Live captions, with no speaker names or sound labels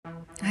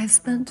I've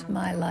spent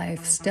my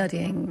life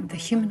studying the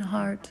human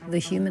heart, the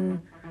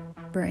human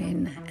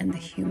brain, and the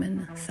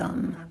human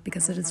thumb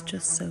because it is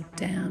just so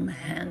damn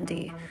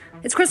handy.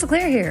 It's Crystal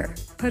Clear here.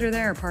 Put her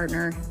there,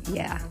 partner.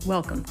 Yeah,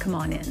 welcome. Come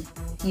on in.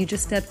 You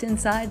just stepped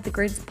inside the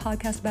greatest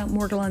podcast about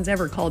Morgellons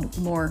ever, called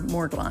More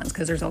Morgellons,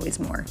 because there's always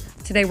more.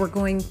 Today we're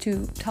going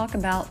to talk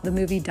about the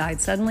movie Died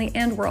Suddenly,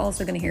 and we're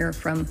also going to hear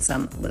from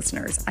some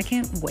listeners. I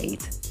can't wait,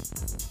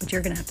 but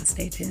you're going to have to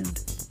stay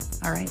tuned.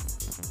 All right?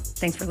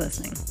 Thanks for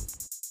listening.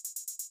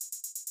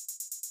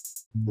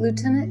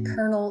 Lieutenant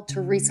Colonel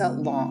Teresa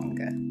Long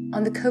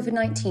on the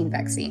COVID-19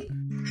 vaccine.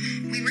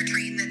 We were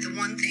trained that the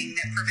one thing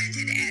that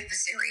prevented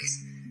adversaries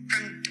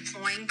from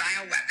deploying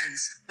bioweapons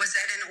was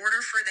that in order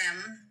for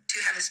them to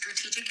have a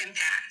strategic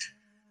impact,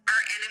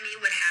 our enemy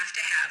would have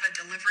to have a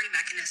delivery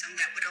mechanism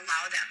that would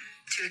allow them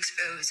to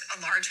expose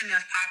a large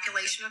enough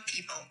population of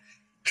people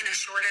in a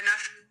short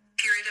enough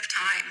period of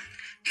time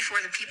before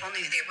the people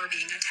knew they were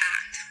being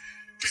attacked.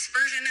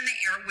 Dispersion in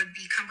the air would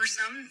be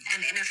cumbersome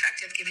and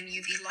ineffective given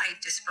UV light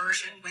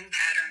dispersion wind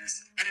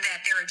patterns, and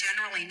that there are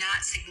generally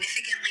not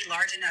significantly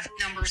large enough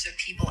numbers of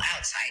people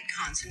outside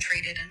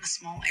concentrated in a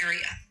small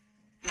area.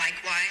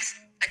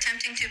 Likewise,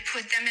 attempting to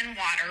put them in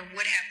water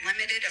would have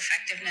limited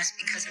effectiveness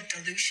because of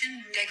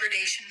dilution,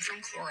 degradation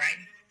from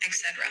chloride,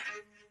 etc.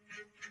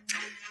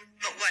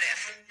 But what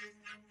if?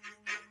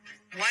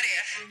 What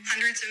if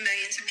hundreds of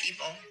millions of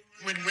people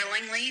would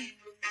willingly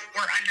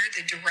or under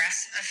the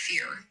duress of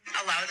fear,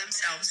 allow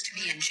themselves to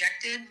be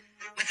injected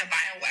with a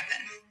bioweapon?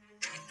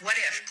 What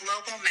if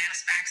global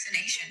mass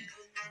vaccination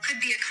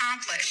could be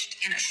accomplished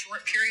in a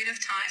short period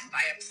of time by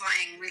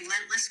applying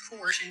relentless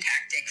coercion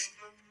tactics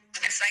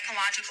and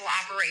psychological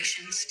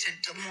operations to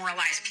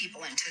demoralize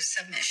people into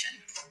submission?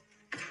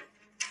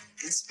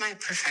 It's my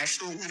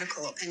professional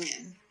medical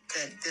opinion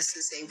that this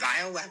is a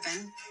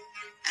bioweapon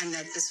and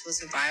that this was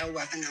a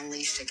bioweapon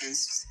unleashed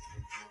against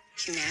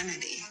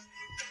humanity,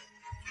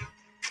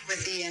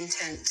 with the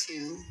intent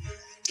to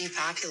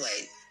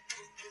depopulate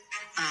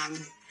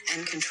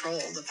and control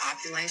the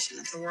population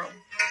of the world.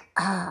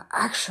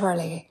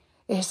 Actually,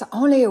 it's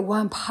only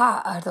one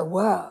part of the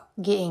world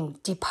getting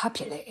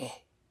depopulated.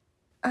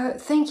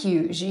 Thank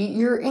you, G.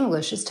 Your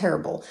English is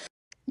terrible.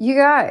 You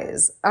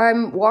guys,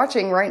 I'm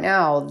watching right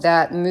now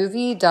that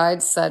movie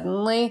Died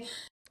Suddenly,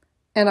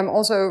 and I'm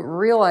also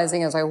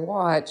realizing as I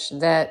watch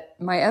that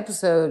my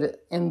episode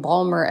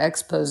Embalmer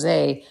Expose,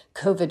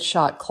 COVID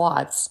Shot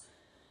Clots,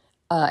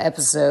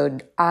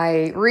 episode,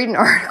 I read an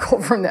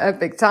article from the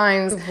Epic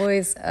Times, the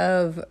voice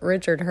of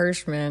Richard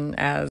Hirschman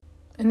as...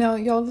 No,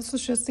 y'all, this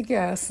was just a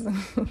guess.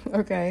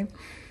 Okay.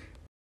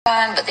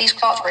 But these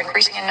clots were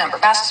increasing in number.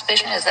 My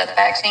suspicion is that the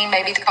vaccine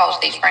may be the cause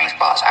of these brain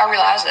clots. I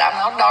realize that I'm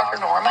not a doctor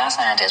nor am I a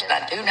scientist,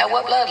 but I do know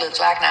what blood looks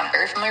like, and I'm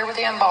very familiar with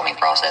the embalming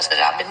process that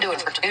I've been doing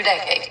for 2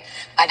 decades.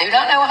 I do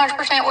not know 100%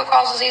 what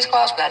causes these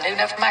clots, but I do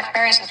know from my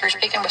experience and through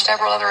speaking with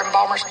several other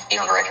embalmers and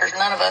funeral directors,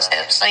 none of us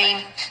have seen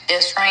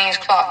this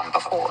strange clotting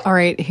before. All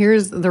right,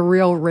 here's the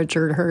real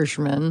Richard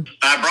Hirschman.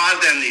 I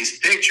brought them these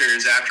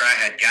pictures after I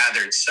had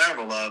gathered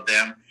several of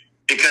them,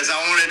 because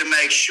I wanted to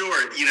make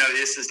sure,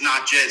 this is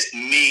not just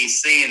me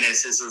seeing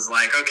this. This is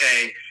like,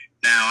 okay,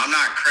 now I'm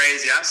not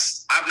crazy.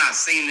 I've not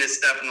seen this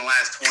stuff in the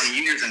last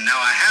 20 years, and now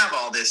I have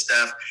all this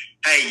stuff.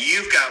 Hey,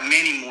 you've got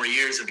many more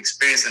years of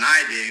experience than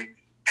I do.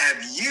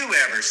 Have you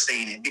ever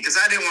seen it? Because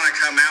I didn't want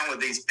to come out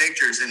with these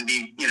pictures and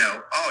be,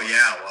 oh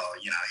yeah, well,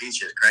 he's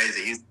just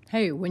crazy.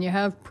 Hey, when you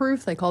have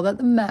proof, they call that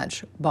the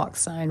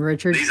matchbox sign,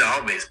 Richard. These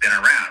have always been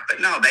around, but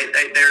no,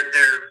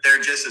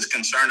 they're just as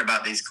concerned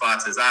about these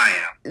clots as I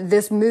am.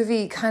 This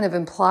movie kind of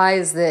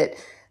implies that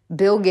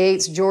Bill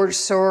Gates, George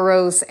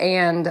Soros,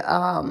 and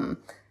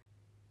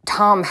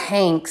Tom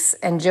Hanks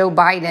and Joe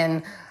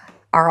Biden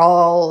are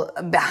all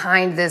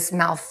behind this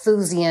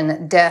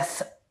Malthusian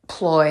death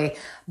ploy.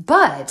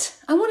 But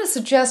I want to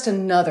suggest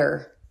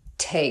another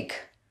take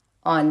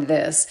on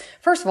this.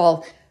 First of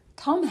all,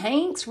 Tom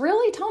Hanks?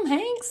 Really? Tom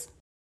Hanks?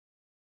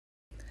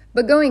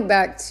 But going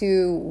back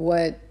to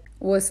what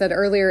was said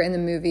earlier in the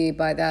movie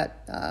by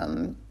that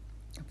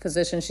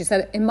physician, she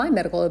said, in my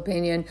medical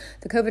opinion,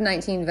 the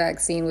COVID-19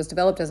 vaccine was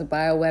developed as a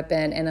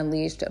bioweapon and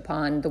unleashed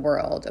upon the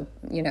world.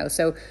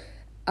 So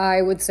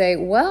I would say,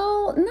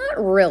 well,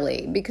 not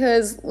really,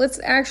 because let's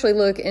actually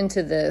look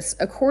into this.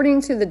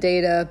 According to the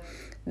data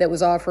that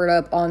was offered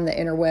up on the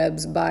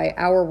interwebs by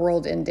Our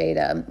World in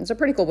Data. It's a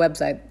pretty cool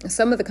website.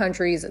 Some of the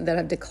countries that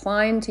have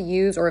declined to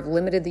use or have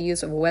limited the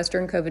use of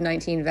Western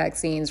COVID-19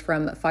 vaccines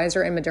from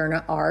Pfizer and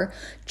Moderna are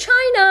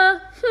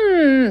China.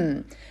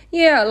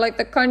 Yeah, like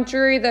the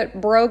country that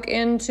broke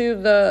into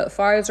the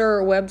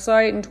Pfizer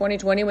website in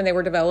 2020 when they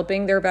were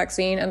developing their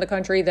vaccine, and the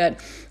country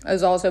that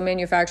is also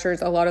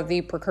manufactures a lot of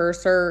the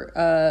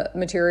precursor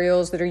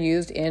materials that are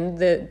used in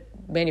the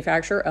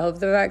manufacture of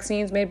the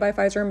vaccines made by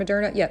Pfizer and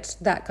Moderna. Yes,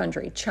 that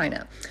country,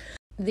 China.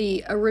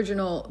 The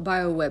original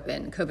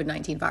bioweapon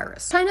COVID-19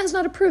 virus. China has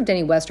not approved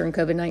any Western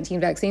COVID-19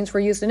 vaccines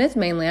for use in its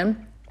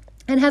mainland,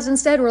 and has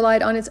instead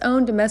relied on its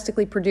own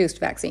domestically produced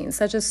vaccines,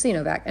 such as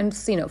Sinovac and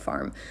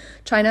Sinopharm.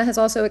 China has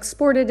also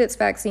exported its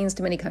vaccines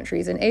to many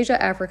countries in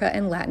Asia, Africa,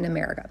 and Latin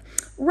America.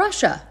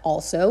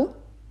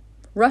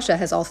 Russia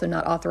has also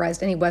not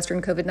authorized any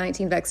Western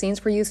COVID-19 vaccines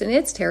for use in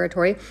its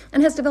territory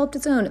and has developed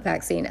its own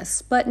vaccine,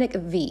 Sputnik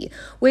V,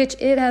 which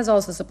it has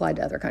also supplied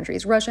to other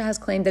countries. Russia has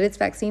claimed that its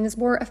vaccine is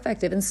more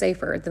effective and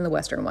safer than the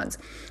Western ones.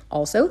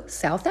 Also,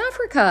 South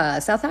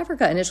Africa. South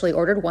Africa initially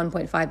ordered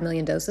 1.5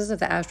 million doses of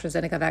the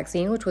AstraZeneca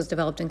vaccine, which was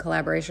developed in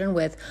collaboration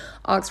with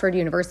Oxford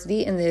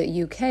University in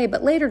the UK,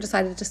 but later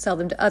decided to sell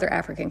them to other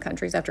African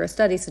countries after a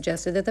study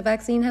suggested that the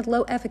vaccine had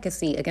low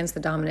efficacy against the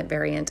dominant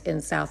variant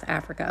in South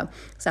Africa.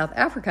 South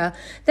Africa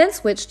then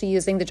switched to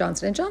using the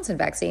Johnson & Johnson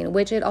vaccine,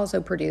 which it also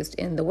produced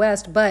in the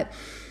West, but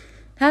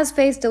has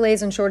faced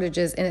delays and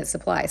shortages in its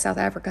supply. South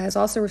Africa has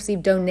also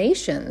received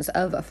donations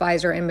of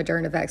Pfizer and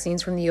Moderna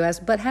vaccines from the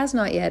U.S., but has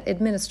not yet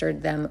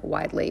administered them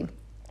widely.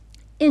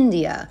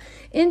 India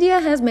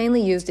has mainly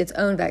used its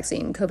own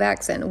vaccine,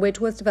 Covaxin, which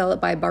was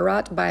developed by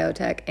Bharat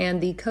Biotech, and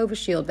the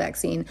Covishield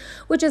vaccine,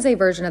 which is a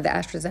version of the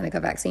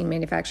AstraZeneca vaccine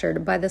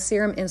manufactured by the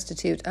Serum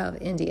Institute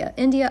of India.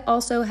 India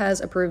also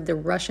has approved the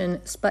Russian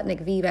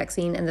Sputnik V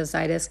vaccine and the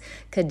Zydus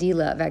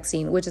Cadila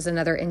vaccine, which is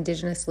another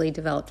indigenously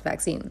developed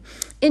vaccine.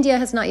 India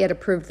has not yet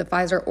approved the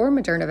Pfizer or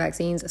Moderna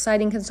vaccines,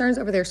 citing concerns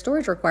over their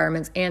storage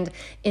requirements and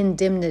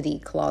indemnity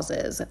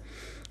clauses.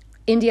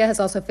 India has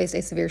also faced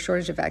a severe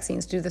shortage of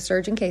vaccines due to the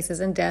surge in cases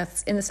and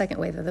deaths in the second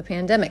wave of the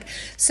pandemic.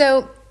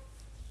 So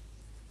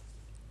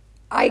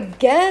I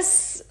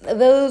guess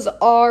those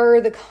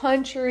are the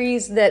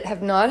countries that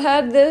have not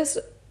had this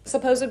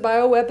supposed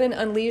bioweapon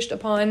unleashed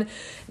upon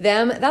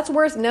them. That's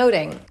worth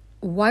noting.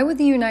 Why would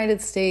the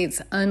United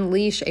States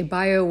unleash a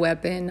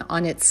bioweapon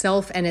on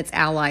itself and its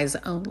allies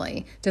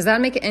only? Does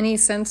that make any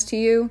sense to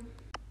you?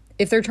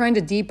 If they're trying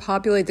to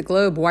depopulate the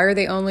globe, why are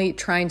they only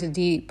trying to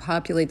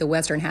depopulate the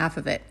western half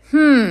of it?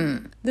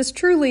 This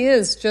truly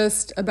is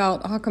just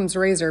about Occam's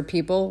razor,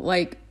 people.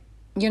 So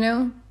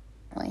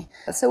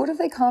what if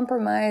they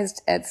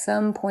compromised at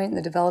some point in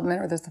the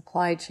development or the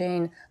supply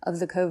chain of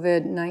the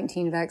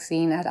COVID-19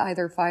 vaccine at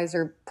either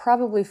Pfizer,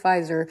 probably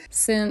Pfizer,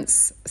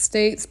 since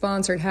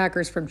state-sponsored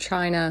hackers from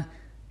China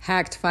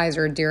hacked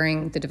Pfizer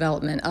during the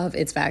development of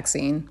its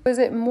vaccine? Is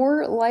it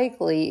more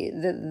likely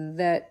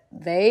that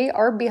they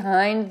are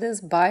behind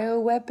this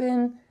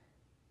bioweapon?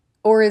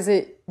 Or is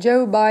it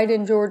Joe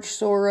Biden, George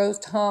Soros,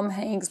 Tom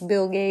Hanks,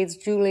 Bill Gates,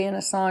 Julian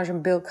Assange,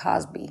 and Bill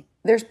Cosby?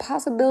 There's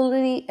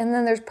possibility and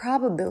then there's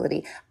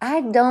probability.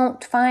 I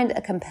don't find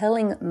a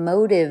compelling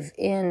motive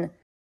in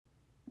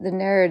the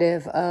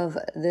narrative of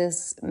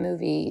this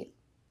movie.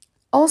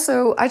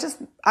 Also,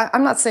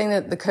 I'm not saying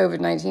that the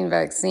COVID-19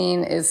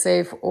 vaccine is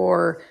safe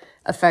or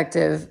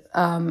effective.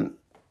 I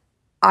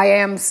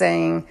am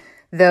saying,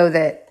 though,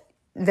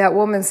 that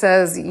woman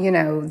says,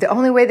 the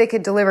only way they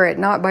could deliver it,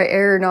 not by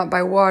air, not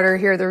by water,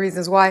 here are the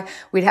reasons why,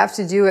 we'd have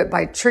to do it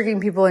by tricking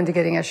people into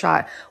getting a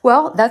shot.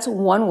 Well, that's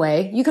one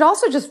way. You could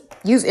also just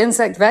use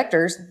insect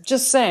vectors,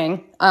 just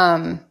saying.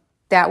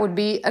 That would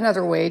be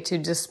another way to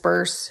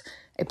disperse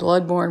a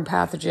bloodborne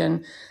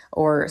pathogen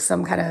or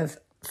some kind of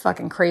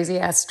fucking crazy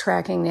ass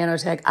tracking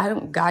nanotech. I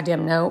don't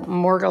goddamn know.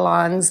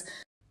 Morgellons.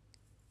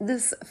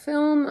 This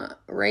film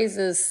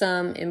raises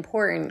some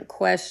important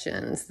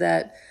questions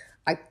that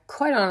I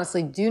quite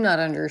honestly do not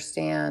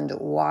understand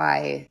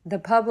why the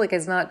public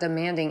is not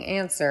demanding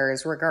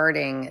answers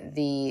regarding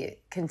the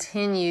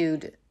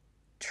continued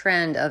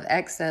trend of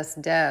excess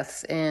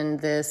deaths in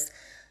this,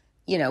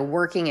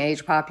 working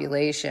age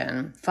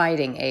population,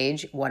 fighting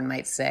age, one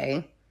might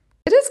say.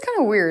 It is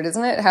kind of weird,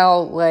 isn't it?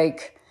 How,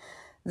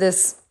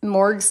 this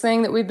Morgs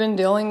thing that we've been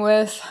dealing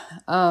with,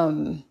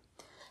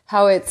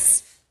 how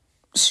it's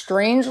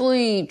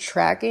strangely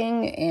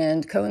tracking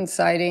and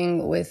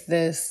coinciding with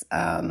this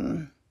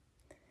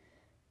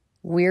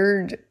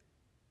weird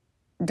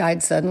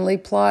died suddenly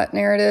plot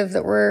narrative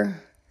that we're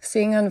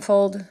seeing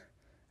unfold.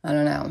 I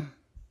don't know.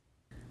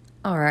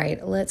 All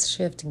right, let's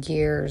shift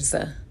gears.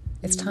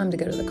 It's time to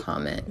go to the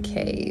comment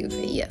cave.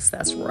 Yes,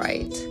 that's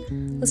right.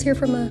 Let's hear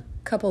from a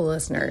couple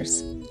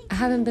listeners. I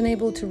haven't been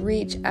able to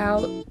reach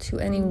out to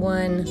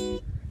anyone,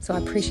 so I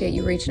appreciate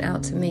you reaching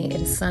out to me.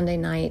 It is Sunday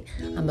night.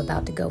 I'm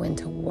about to go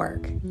into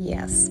work.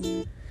 Yes.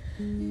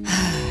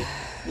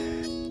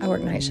 I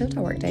work night shift,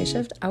 I work day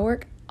shift, I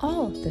work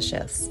all the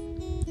shifts.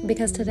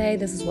 Because today,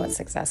 this is what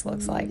success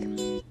looks like.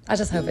 I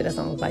just hope it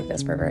doesn't look like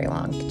this for very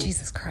long.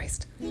 Jesus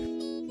Christ.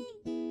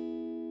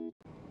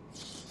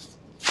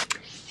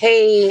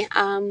 Hey,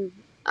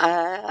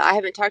 I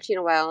haven't talked to you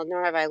in a while,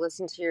 nor have I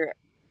listened to your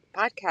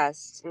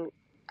podcast. And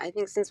I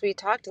think since we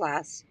talked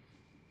last,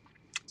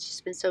 it's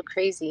just been so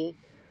crazy.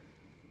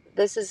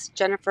 This is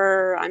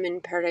Jennifer. I'm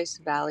in Paradise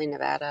Valley,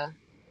 Nevada.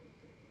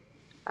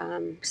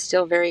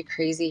 Still very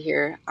crazy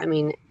here. I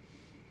mean,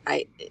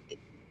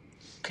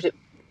 could it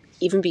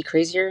even be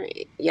crazier?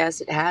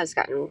 Yes,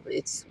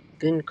 it's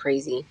been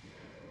crazy.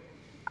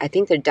 I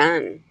think they're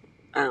done.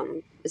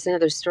 It's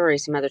another story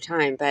some other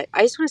time, but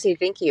I just want to say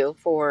thank you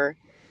for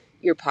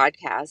your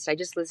podcast. I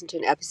just listened to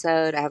an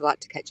episode. I have a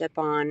lot to catch up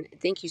on.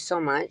 Thank you so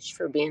much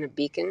for being a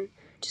beacon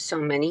to so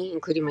many,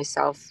 including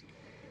myself.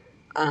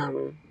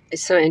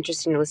 It's so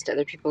interesting to listen to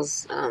other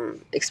people's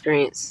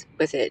experience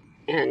with it,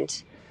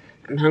 and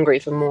I'm hungry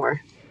for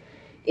more.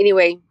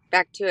 Anyway,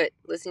 back to it.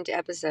 Listening to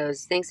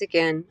episodes. Thanks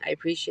again. I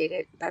appreciate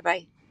it.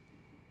 Bye-bye.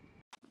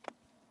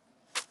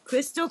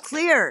 Crystal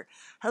clear.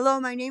 Hello,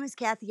 my name is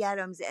Kathy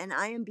Adams, and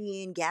I am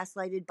being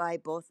gaslighted by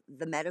both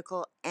the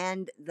medical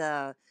and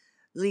the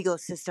legal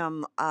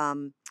system.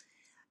 And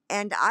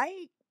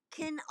I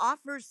can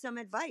offer some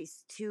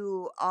advice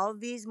to all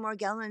these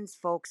Morgellons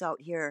folks out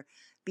here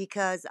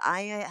because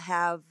I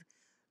have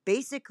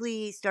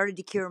basically started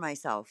to cure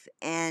myself,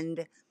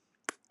 and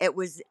it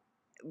was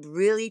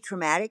really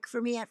traumatic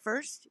for me at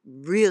first.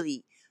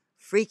 Really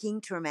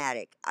freaking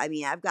traumatic. I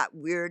mean, I've got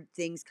weird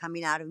things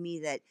coming out of me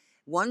that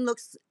one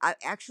looks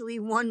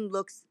one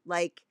looks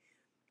like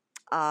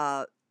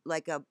a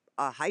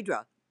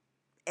hydra,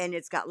 and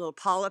it's got little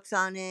polyps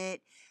on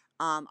it.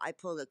 I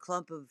pulled a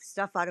clump of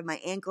stuff out of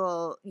my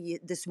ankle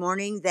this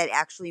morning that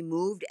actually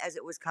moved as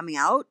it was coming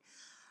out.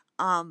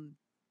 I'm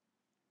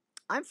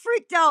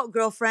freaked out,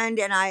 girlfriend,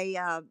 and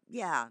I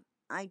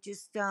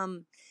just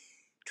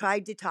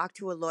tried to talk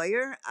to a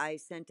lawyer. I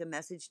sent a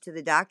message to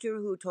the doctor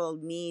who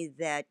told me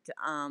that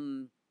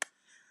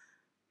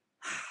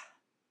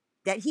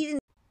that he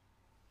didn't.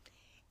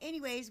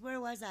 Anyways,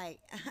 where was I?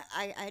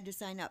 I had to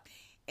sign up.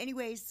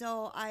 Anyways,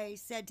 so I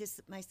said to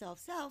myself,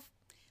 Self,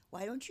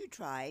 why don't you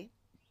try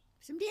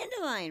some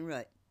dandelion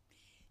root?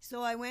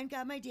 So I went and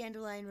got my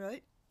dandelion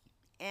root,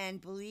 and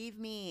believe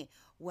me,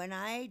 when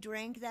I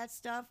drank that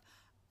stuff,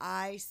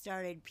 I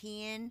started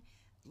peeing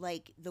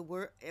like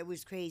it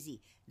was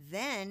crazy.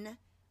 Then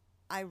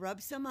I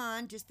rubbed some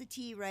on, just the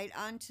tea, right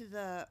onto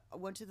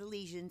one of the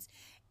lesions,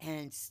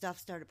 and stuff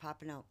started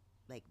popping out.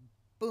 Like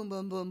boom,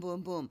 boom, boom,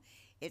 boom, boom.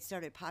 It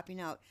started popping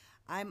out.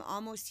 I'm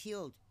almost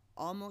healed.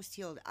 Almost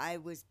healed. I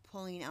was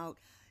pulling out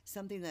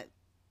something that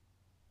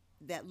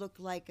looked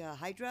like a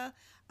hydra.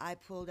 I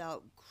pulled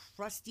out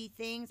crusty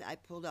things. I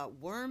pulled out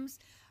worms.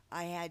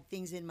 I had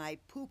things in my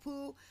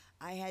poo-poo.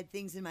 I had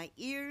things in my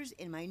ears,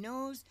 in my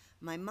nose,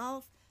 my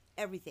mouth,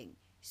 everything.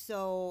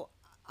 So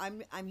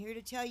I'm here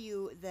to tell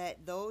you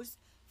that those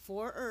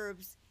 4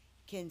 herbs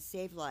can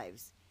save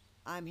lives.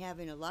 I'm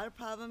having a lot of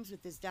problems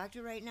with this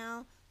doctor right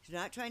now. She's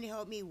not trying to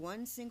help me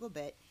one single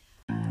bit.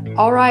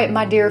 All right,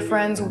 my dear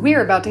friends,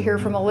 we're about to hear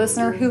from a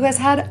listener who has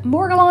had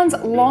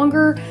Morgellons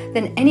longer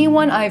than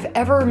anyone I've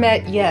ever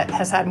met yet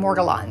has had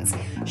Morgellons.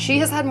 She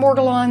has had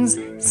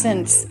Morgellons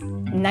since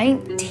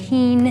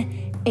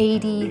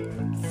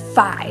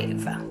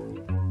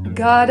 1985.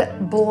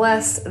 God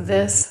bless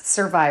this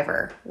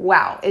survivor.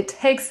 Wow, it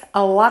takes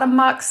a lot of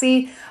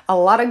moxie, a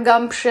lot of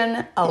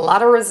gumption, a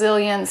lot of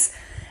resilience,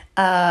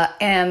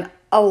 and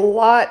a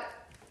lot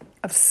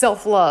of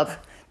self-love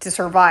to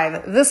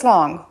survive this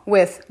long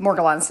with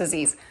Morgellons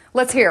disease.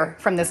 Let's hear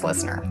from this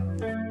listener.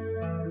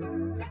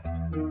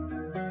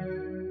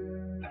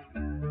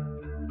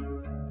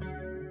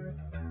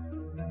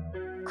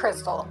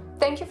 Crystal,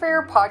 thank you for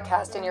your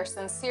podcast and your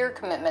sincere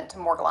commitment to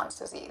Morgellons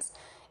disease.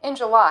 In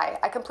July,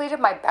 I completed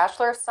my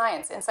Bachelor of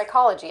Science in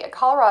Psychology at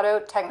Colorado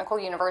Technical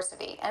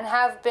University and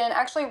have been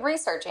actually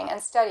researching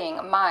and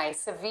studying my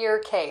severe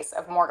case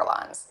of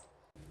Morgellons.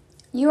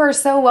 You are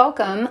so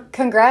welcome.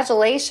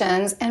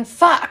 Congratulations. And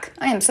fuck,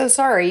 I am so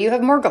sorry you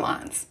have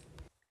Morgellons.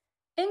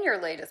 In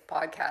your latest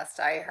podcast,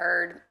 I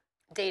heard,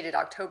 dated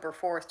October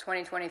 4th,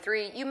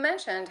 2023, you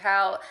mentioned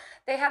how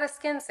they had a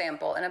skin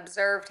sample and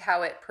observed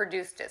how it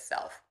produced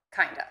itself,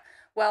 kinda.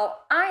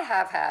 Well, I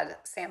have had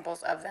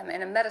samples of them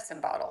in a medicine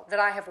bottle that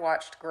I have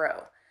watched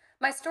grow.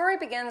 My story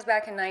begins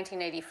back in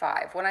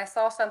 1985 when I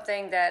saw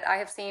something that I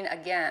have seen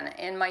again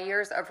in my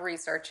years of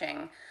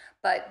researching,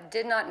 but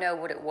did not know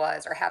what it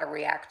was or how to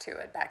react to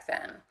it back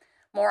then.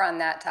 More on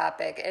that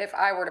topic if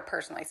I were to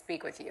personally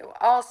speak with you.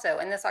 Also,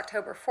 in this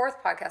October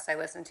 4th podcast I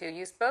listened to,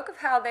 you spoke of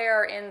how they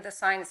are in the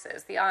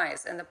sinuses, the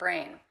eyes, and the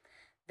brain.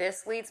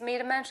 This leads me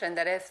to mention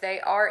that if they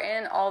are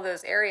in all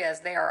those areas,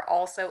 they are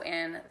also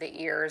in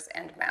the ears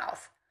and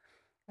mouth.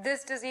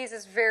 This disease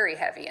is very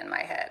heavy in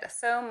my head,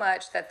 so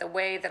much that the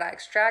way that I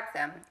extract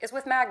them is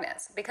with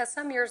magnets, because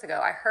some years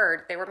ago I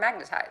heard they were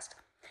magnetized.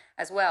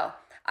 As well,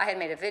 I had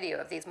made a video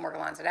of these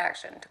Morgellons in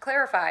action. To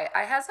clarify,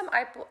 I had some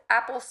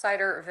apple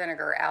cider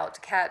vinegar out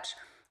to catch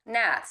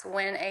gnats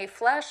when a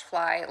flesh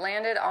fly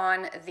landed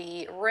on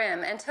the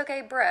rim and took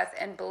a breath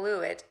and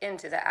blew it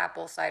into the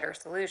apple cider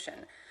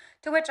solution,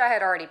 to which I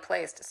had already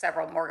placed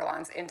several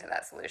Morgellons into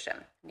that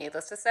solution.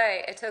 Needless to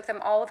say, it took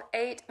them all of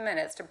 8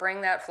 minutes to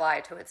bring that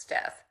fly to its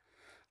death.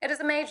 It is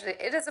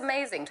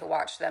amazing to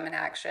watch them in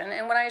action,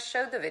 and when I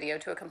showed the video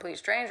to a complete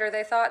stranger,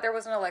 they thought there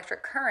was an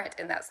electric current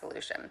in that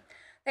solution.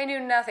 They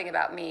knew nothing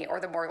about me or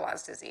the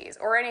Morgellons disease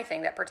or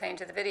anything that pertained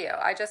to the video.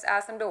 I just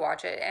asked them to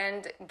watch it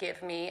and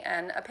give me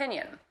an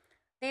opinion.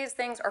 These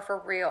things are for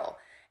real,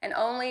 and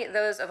only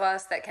those of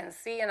us that can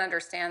see and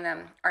understand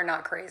them are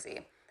not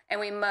crazy, and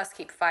we must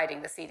keep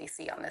fighting the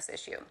CDC on this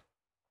issue.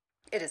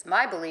 It is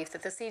my belief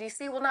that the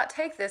CDC will not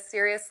take this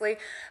seriously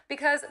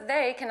because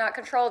they cannot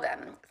control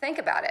them. Think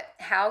about it.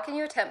 How can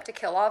you attempt to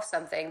kill off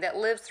something that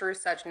lives through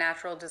such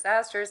natural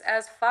disasters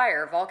as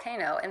fire,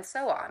 volcano, and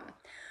so on?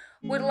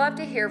 Would love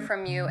to hear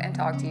from you and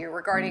talk to you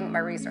regarding my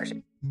research.